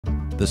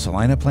The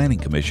Salina Planning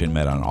Commission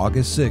met on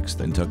August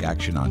 6th and took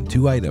action on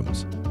 2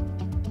 items.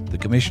 The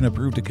Commission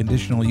approved a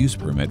conditional use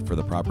permit for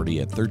the property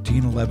at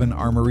 1311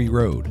 Armory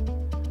Road.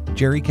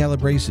 Jerry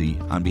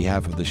Calabresi, on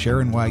behalf of the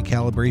Sharon Y.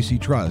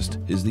 Calabresi Trust,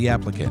 is the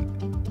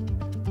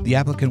applicant. The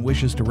applicant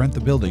wishes to rent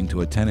the building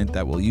to a tenant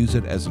that will use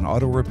it as an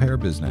auto repair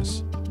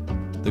business.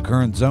 The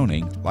current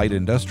zoning, light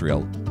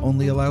industrial,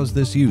 only allows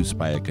this use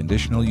by a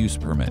conditional use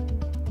permit.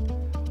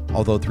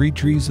 Although 3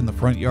 trees in the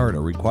front yard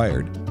are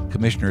required,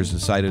 commissioners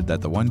decided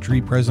that the 1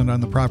 tree present on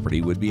the property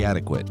would be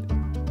adequate.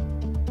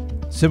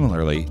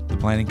 Similarly, the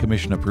Planning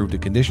Commission approved a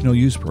conditional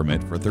use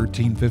permit for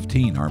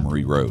 1315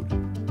 Armory Road.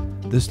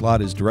 This lot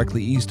is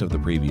directly east of the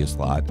previous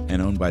lot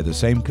and owned by the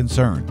same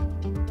concern.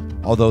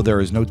 Although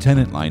there is no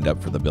tenant lined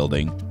up for the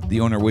building,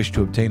 the owner wished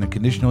to obtain a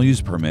conditional use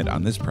permit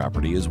on this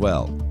property as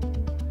well.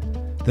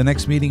 The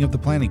next meeting of the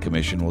Planning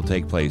Commission will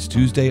take place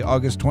Tuesday,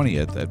 August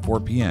 20th at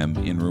 4 p.m.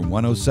 in room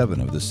 107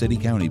 of the City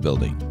County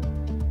Building.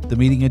 The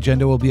meeting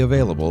agenda will be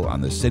available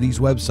on the city's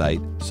website,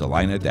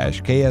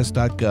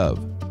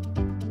 salina-ks.gov.